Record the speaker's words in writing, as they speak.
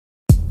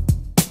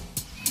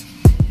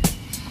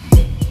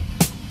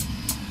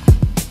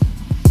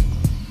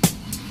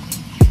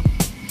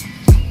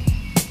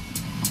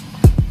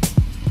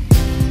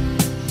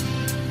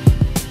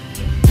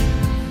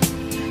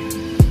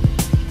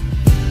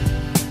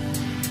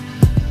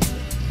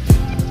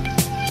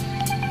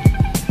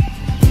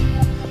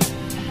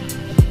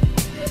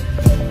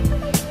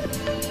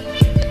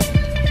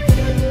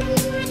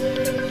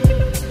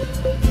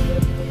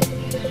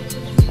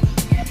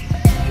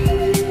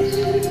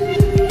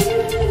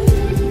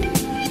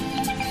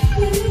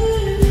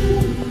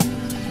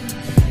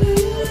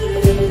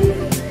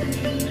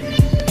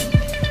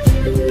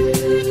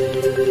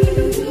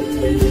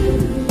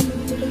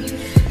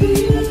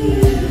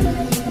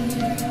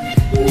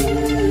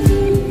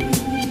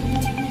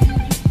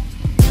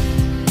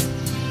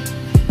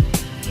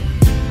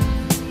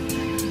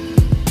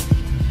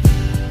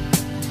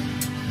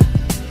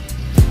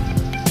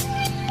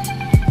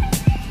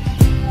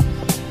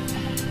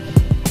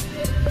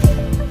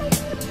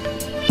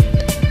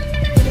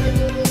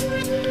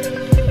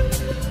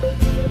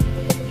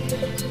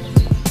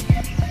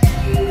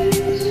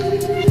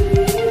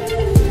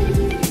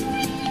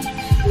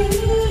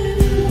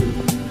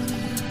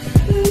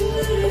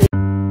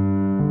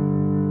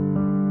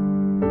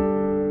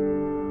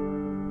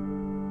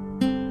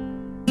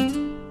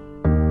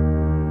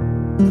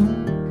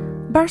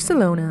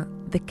Barcelona,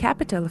 the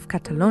capital of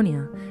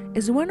Catalonia,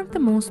 is one of the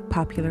most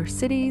popular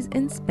cities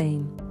in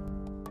Spain.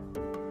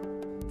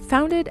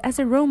 Founded as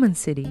a Roman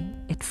city,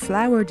 it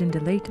flowered in the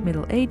late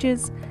Middle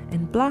Ages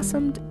and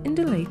blossomed in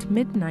the late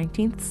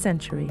mid-19th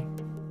century.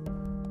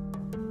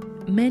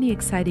 Many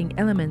exciting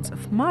elements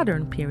of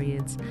modern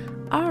periods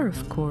are,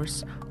 of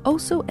course,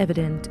 also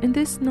evident in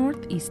this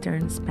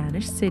northeastern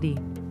Spanish city.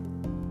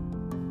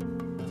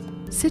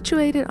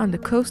 Situated on the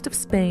coast of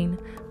Spain,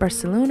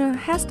 Barcelona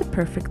has the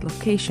perfect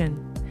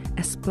location.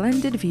 A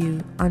splendid view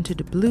onto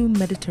the blue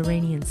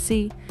Mediterranean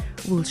Sea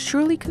will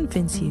surely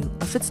convince you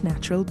of its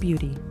natural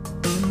beauty.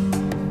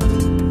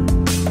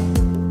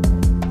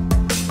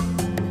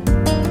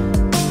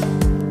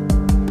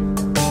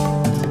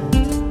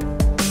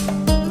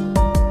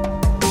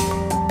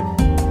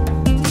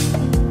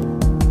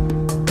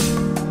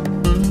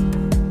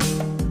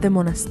 The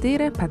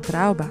Monastery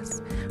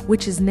Pedralbes,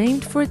 which is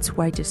named for its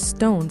whitest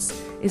stones,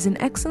 is an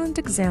excellent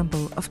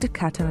example of the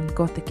Catalan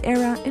Gothic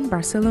era in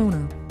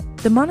Barcelona.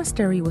 The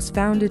monastery was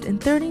founded in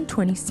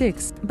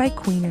 1326 by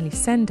Queen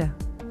Elisenda,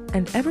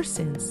 and ever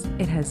since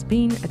it has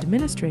been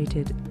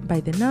administered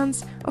by the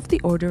nuns of the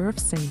Order of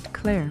St.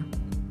 Clare.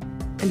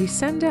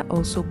 Elisenda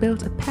also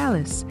built a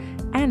palace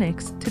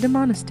annexed to the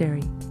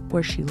monastery,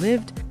 where she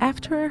lived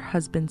after her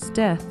husband's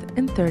death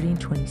in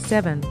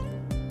 1327.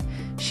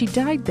 She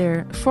died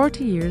there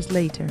 40 years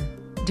later.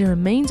 The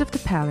remains of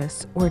the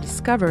palace were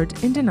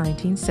discovered in the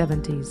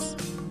 1970s.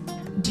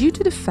 Due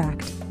to the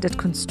fact that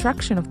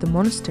construction of the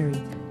monastery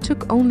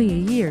took only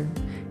a year,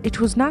 it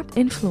was not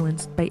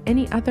influenced by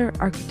any other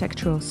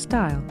architectural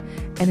style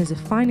and is a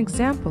fine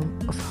example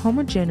of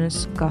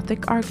homogeneous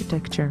Gothic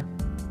architecture.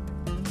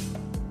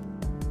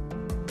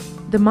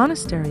 The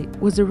monastery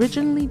was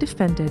originally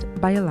defended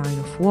by a line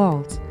of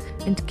walls,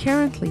 and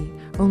currently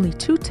only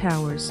 2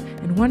 towers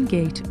and 1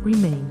 gate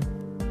remain.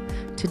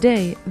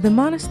 Today, the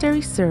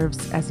monastery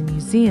serves as a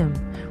museum,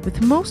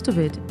 with most of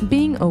it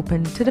being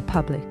open to the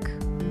public.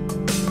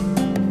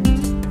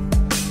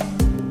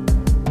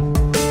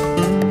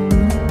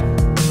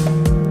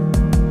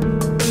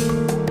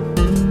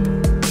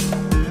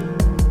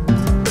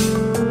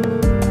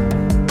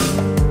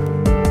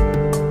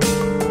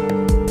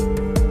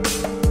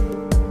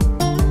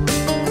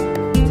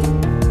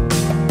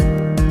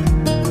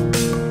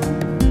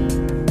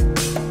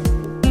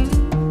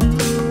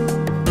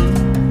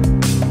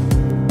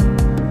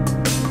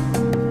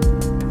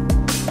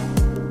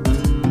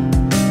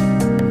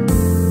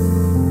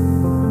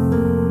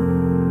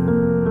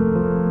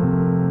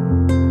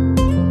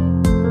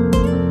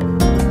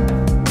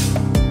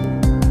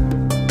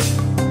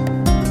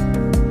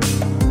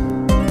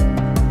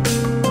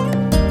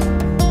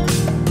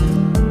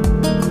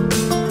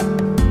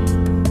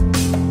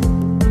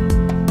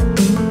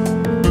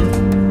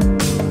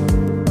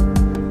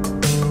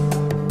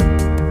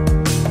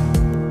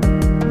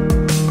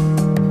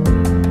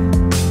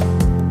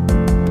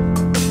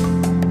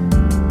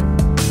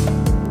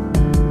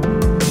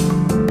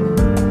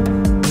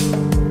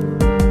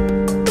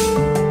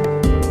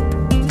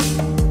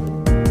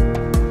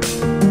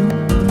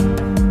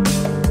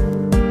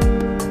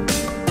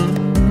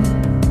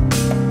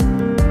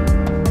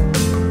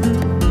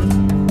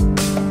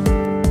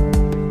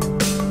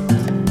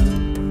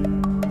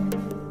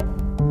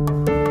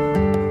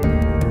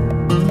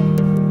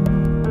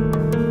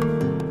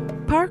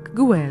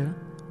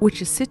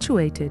 Which is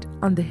situated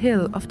on the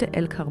hill of the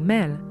El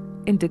Carmel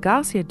in the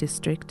Garcia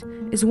district,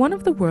 is one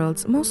of the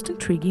world's most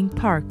intriguing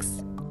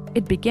parks.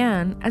 It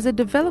began as a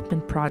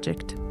development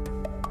project.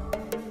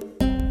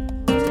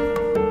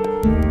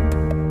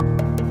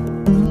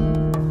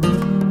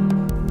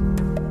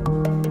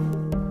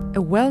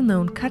 A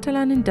well-known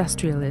Catalan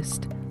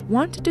industrialist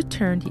wanted to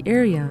turn the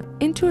area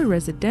into a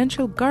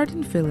residential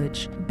garden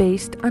village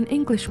based on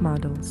English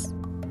models.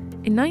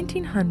 In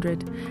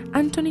 1900,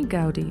 Antoni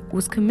Gaudí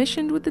was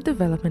commissioned with the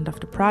development of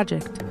the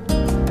project.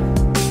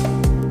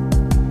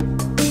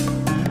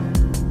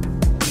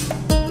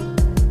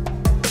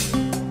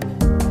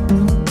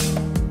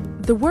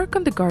 The work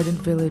on the garden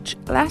village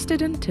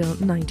lasted until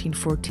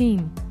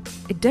 1914.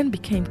 It then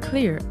became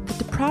clear that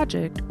the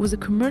project was a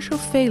commercial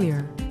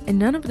failure and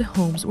none of the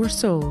homes were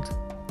sold.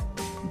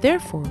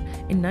 Therefore,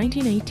 in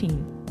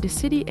 1918, the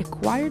city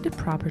acquired the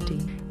property,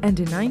 and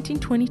in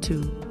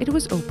 1922 it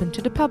was opened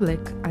to the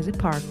public as a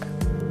park.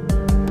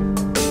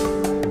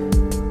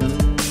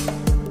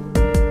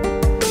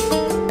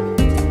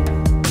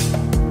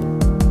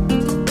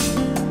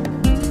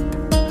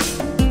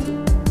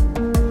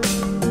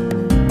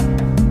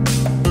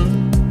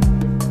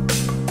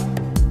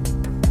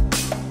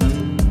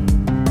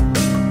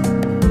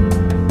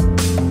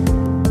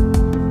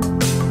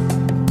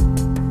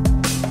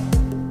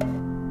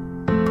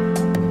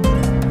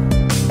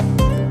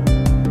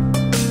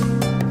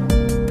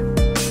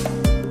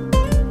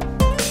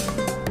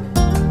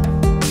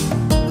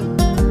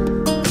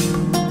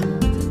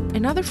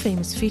 Another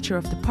famous feature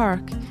of the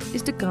park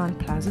is the Gran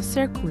Plaza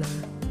Circular,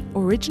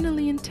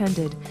 Originally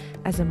intended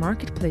as a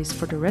marketplace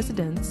for the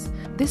residents,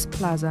 this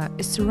plaza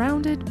is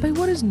surrounded by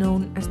what is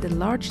known as the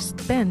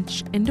largest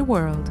bench in the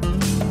world.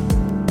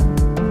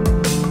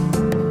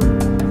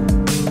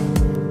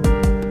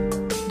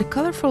 The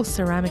colorful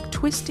ceramic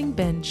twisting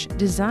bench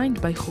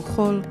designed by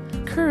Chuchol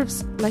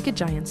curves like a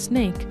giant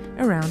snake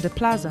around the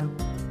plaza.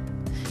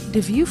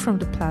 The view from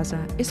the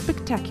plaza is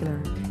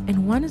spectacular,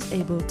 and one is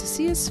able to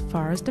see as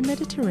far as the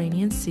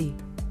Mediterranean Sea.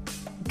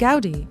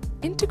 Gaudi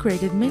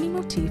integrated many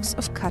motifs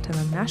of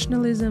Catalan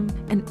nationalism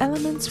and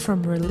elements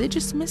from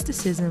religious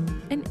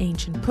mysticism and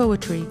ancient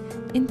poetry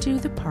into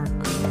the park.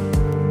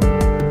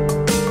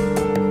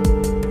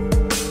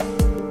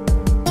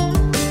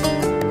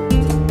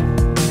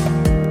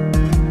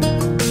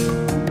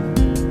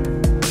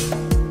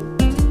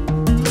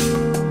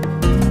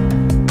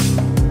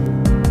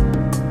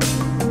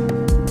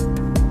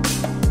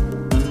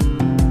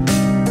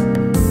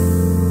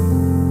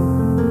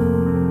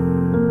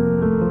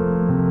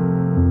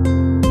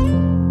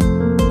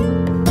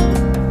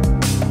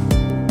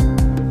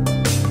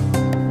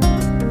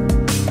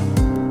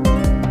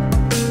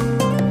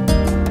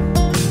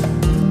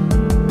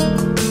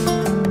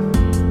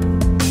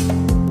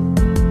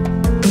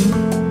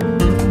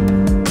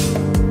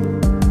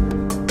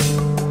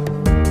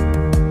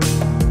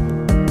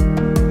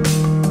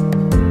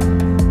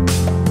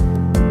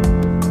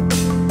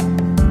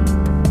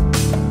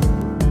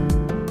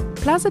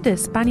 Plaza de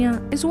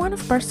España is one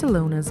of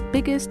Barcelona's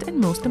biggest and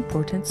most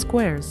important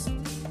squares.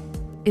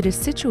 It is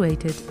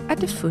situated at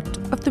the foot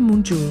of the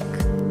Montjuïc.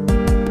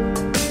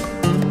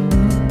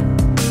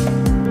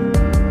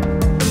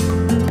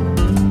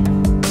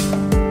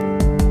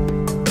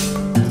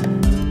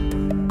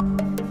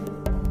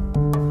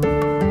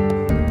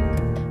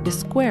 The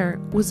square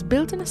was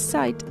built in a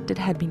site that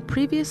had been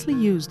previously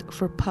used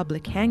for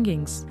public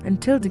hangings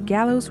until the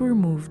gallows were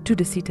moved to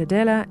the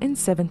Ciutadella in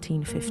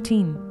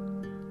 1715.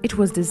 It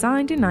was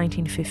designed in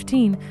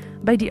 1915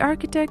 by the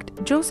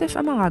architect Joseph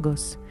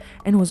Amaragos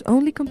and was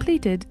only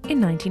completed in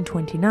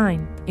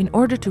 1929 in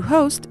order to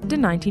host the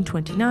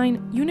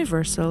 1929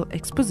 Universal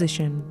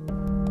Exposition.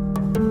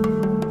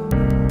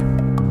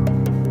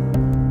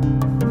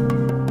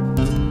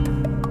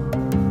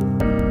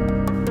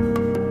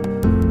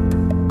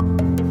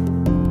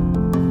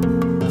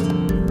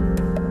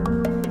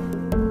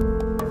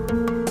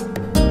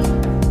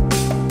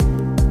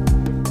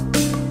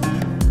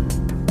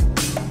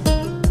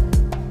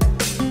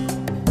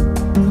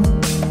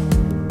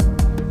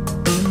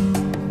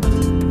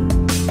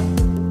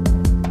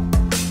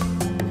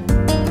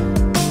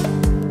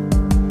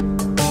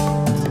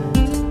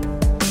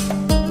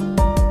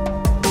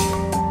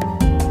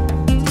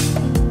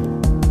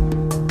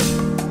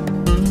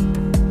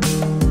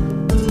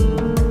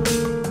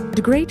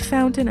 The great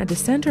fountain at the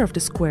center of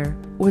the square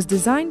was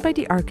designed by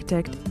the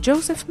architect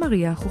Joseph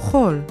Maria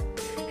Chuchol.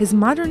 His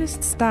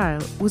modernist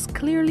style was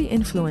clearly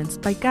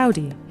influenced by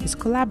Gaudi, his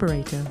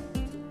collaborator.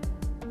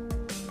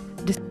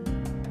 The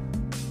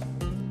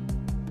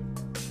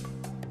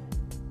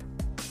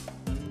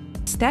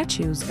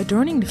statues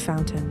adorning the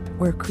fountain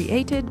were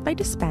created by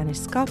the Spanish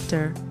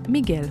sculptor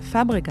Miguel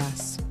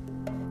Fabregas.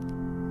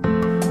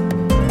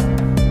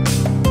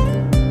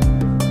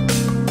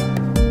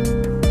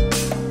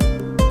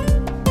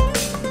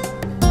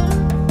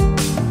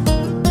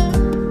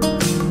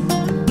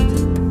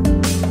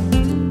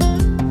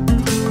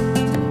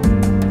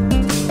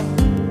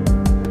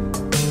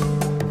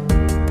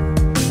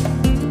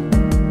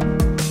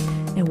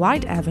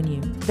 Wide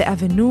avenue, the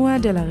Avenida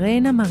de la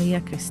Reina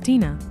Maria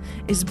Cristina,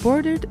 is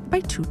bordered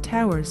by two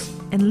towers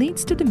and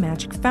leads to the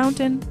Magic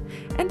Fountain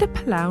and the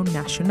Palau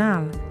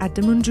Nacional at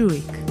the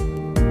Montjuïc.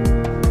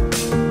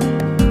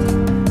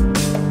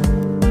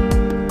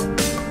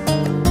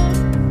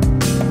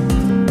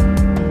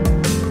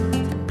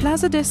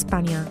 Plaza de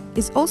España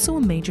is also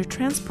a major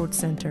transport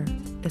center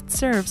that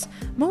serves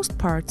most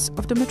parts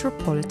of the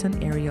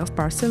metropolitan area of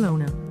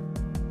Barcelona.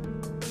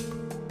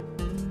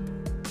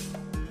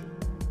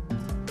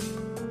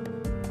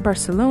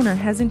 Barcelona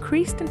has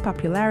increased in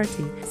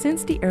popularity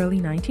since the early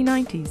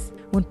 1990s,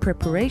 when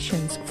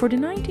preparations for the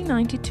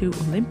 1992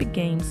 Olympic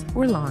Games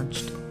were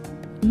launched.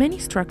 Many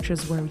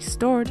structures were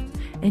restored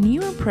and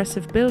new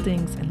impressive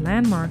buildings and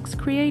landmarks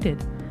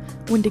created.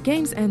 When the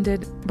Games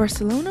ended,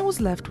 Barcelona was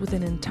left with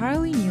an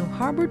entirely new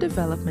harbor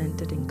development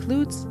that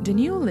includes the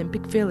new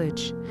Olympic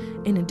Village.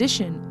 In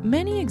addition,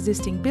 many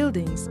existing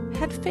buildings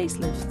had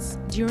facelifts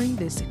during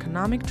this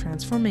economic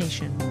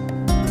transformation.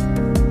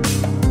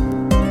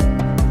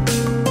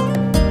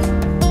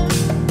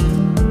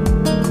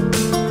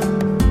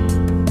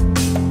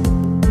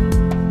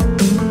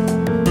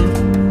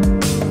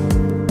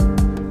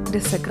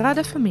 The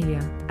Sagrada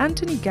Familia,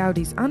 Antoni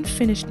Gaudi's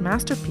unfinished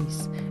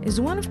masterpiece,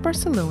 is one of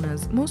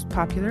Barcelona's most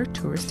popular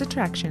tourist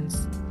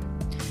attractions.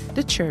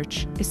 The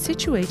church is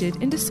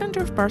situated in the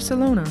center of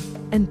Barcelona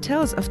and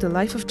tells of the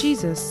life of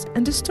Jesus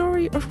and the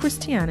story of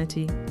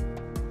Christianity.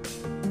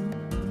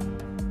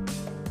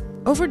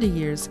 Over the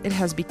years, it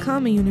has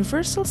become a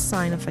universal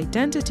sign of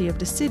identity of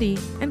the city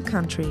and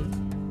country.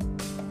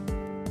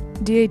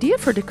 The idea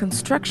for the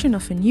construction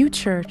of a new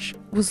church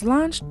was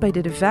launched by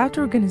the devout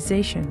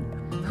organization,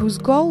 whose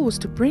goal was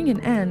to bring an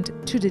end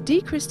to the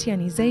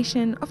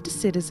de-Christianization of the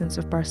citizens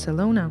of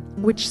Barcelona,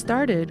 which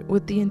started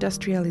with the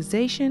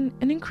industrialization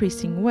and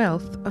increasing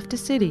wealth of the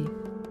city.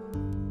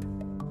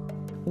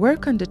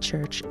 Work on the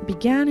church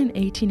began in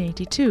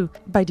 1882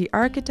 by the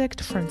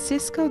architect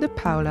Francisco de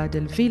Paula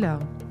del Villar.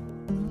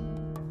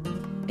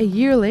 A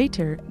year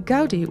later,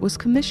 Gaudí was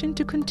commissioned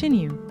to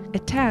continue, a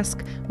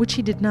task which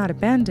he did not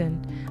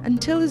abandon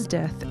until his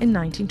death in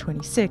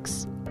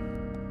 1926.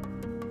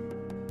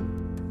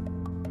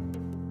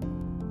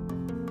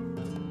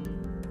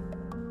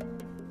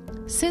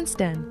 Since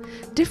then,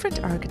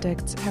 different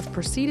architects have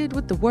proceeded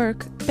with the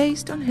work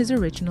based on his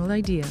original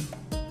idea.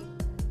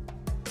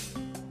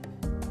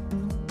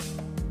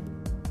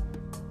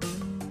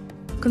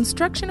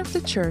 Construction of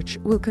the church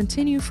will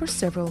continue for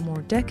several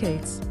more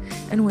decades,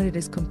 and when it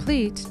is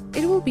complete,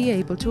 it will be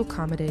able to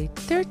accommodate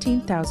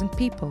 13,000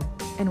 people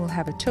and will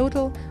have a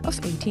total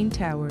of 18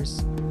 towers.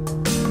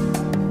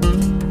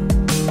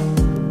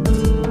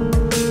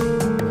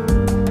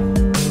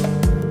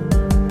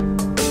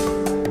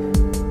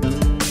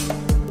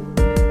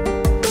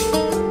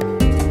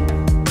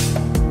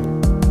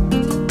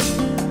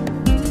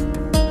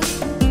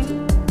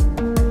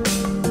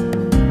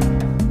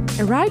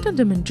 A ride on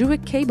the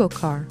Montjuic cable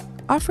car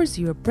offers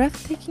you a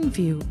breathtaking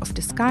view of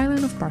the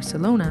skyline of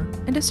Barcelona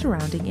and the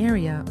surrounding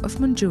area of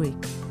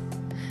Montjuic.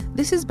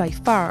 This is by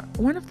far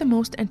one of the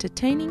most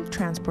entertaining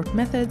transport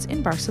methods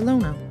in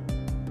Barcelona.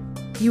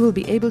 You will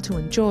be able to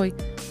enjoy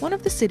one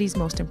of the city's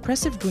most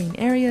impressive green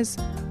areas,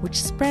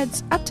 which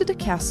spreads up to the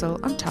castle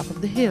on top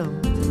of the hill.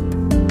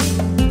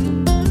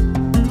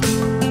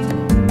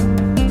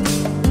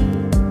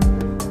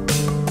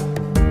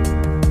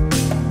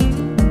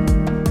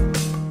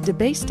 The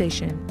base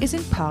station is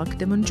in Parc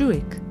de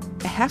Montjuic.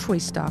 A halfway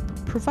stop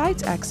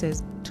provides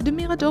access to the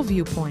Mirador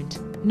viewpoint,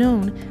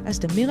 known as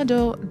the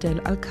Mirador del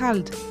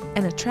Alcalde,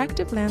 an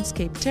attractive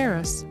landscape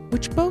terrace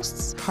which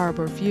boasts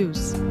harbor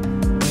views.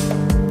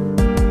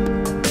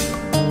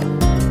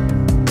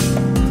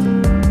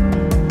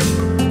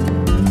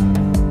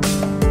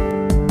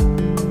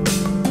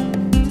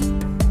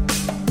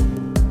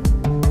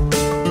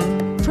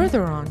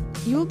 Further on,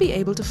 you will be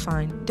able to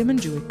find the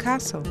Montjuic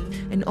Castle,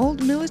 an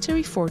old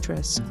military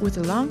fortress with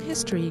a long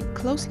history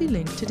closely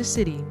linked to the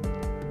city.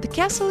 The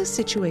castle is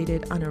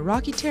situated on a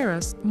rocky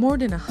terrace more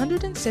than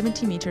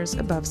 170 meters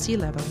above sea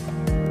level.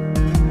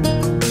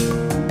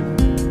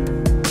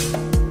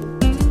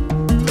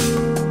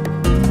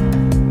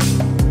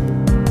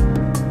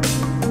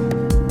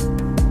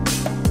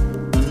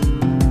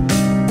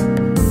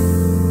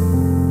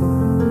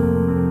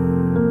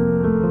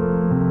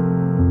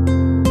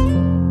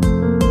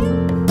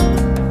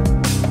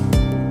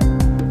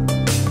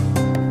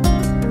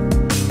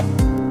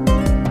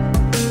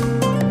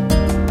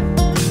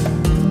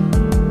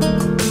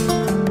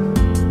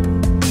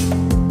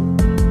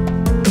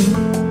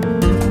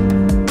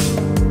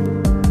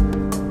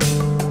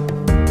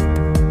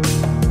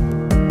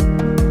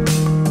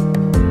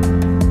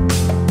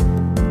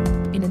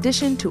 In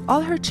addition to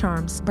all her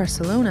charms,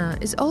 Barcelona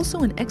is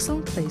also an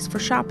excellent place for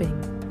shopping.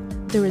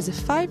 There is a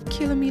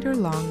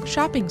 5-kilometer-long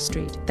shopping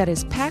street that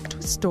is packed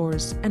with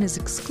stores and is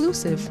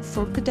exclusive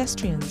for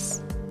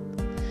pedestrians.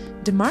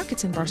 The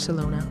markets in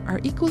Barcelona are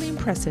equally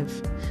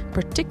impressive,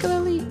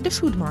 particularly the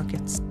food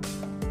markets.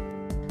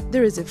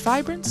 There is a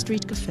vibrant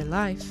street cafe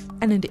life,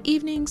 and in the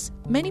evenings,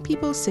 many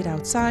people sit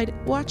outside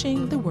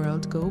watching the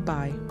world go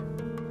by.